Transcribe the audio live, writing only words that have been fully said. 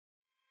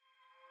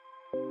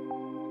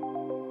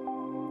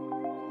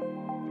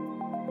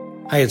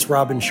Hi, it's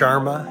Robin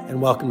Sharma, and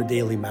welcome to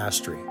Daily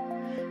Mastery.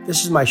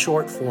 This is my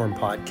short-form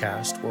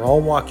podcast where I'll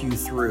walk you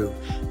through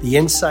the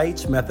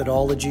insights,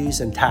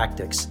 methodologies, and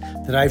tactics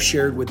that I've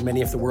shared with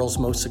many of the world's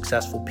most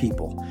successful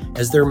people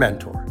as their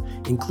mentor,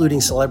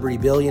 including celebrity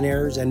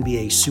billionaires,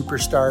 NBA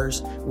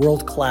superstars,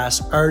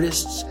 world-class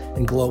artists,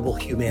 and global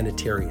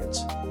humanitarians.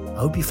 I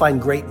hope you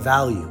find great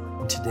value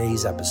in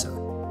today's episode.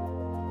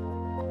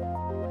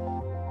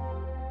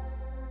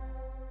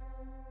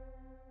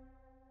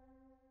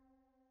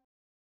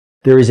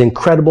 There is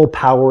incredible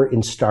power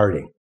in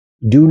starting.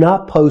 Do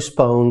not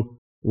postpone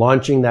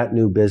launching that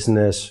new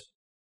business,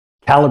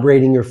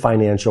 calibrating your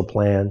financial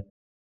plan,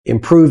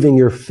 improving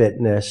your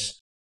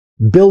fitness,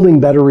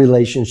 building better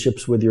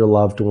relationships with your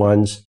loved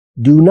ones.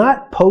 Do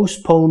not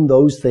postpone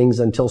those things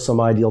until some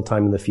ideal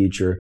time in the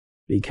future,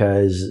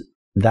 because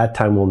that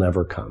time will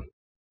never come.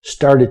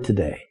 Start it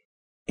today.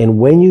 And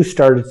when you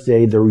start it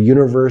today, the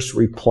universe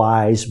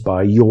replies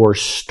by your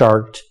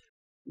start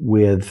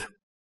with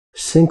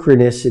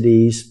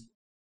synchronicities,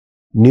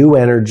 new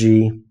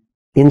energy,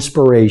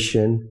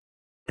 inspiration,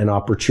 and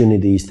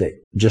opportunities that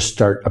just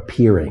start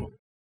appearing.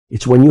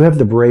 It's when you have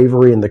the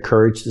bravery and the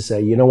courage to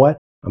say, you know what,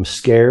 I'm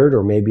scared,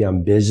 or maybe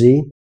I'm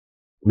busy,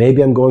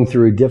 maybe I'm going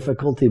through a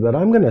difficulty, but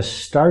I'm going to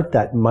start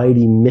that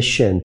mighty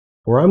mission,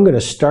 or I'm going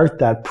to start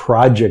that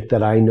project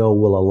that I know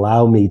will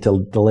allow me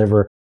to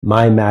deliver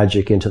my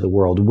magic into the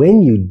world.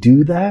 When you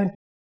do that,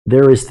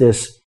 there is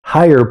this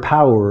higher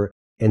power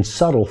and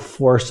subtle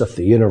force of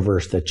the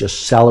universe that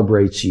just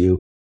celebrates you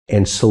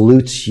and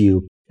salutes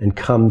you and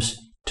comes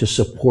to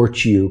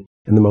support you,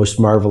 and the most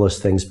marvelous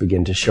things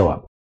begin to show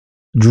up.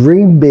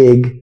 Dream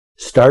big,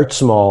 start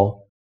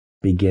small,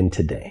 begin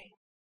today.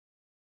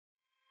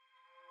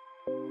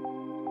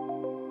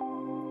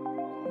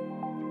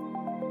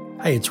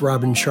 Hi, it's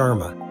Robin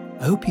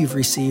Sharma. I hope you've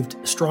received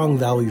strong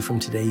value from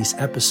today's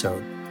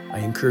episode. I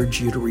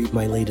encourage you to read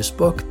my latest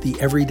book, The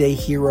Everyday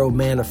Hero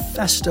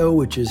Manifesto,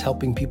 which is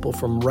helping people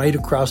from right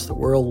across the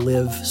world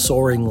live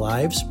soaring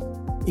lives.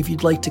 If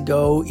you'd like to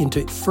go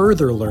into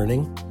further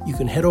learning, you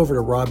can head over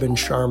to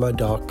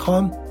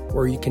robinsharma.com,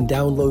 where you can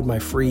download my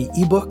free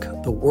ebook,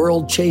 The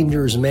World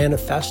Changers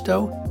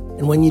Manifesto.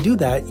 And when you do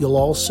that, you'll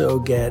also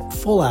get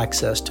full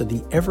access to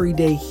the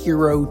Everyday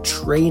Hero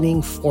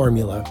Training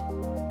Formula,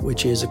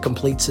 which is a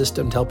complete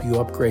system to help you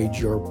upgrade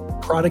your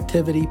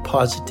productivity,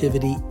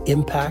 positivity,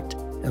 impact,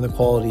 and the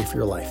quality of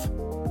your life.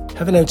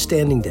 Have an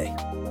outstanding day.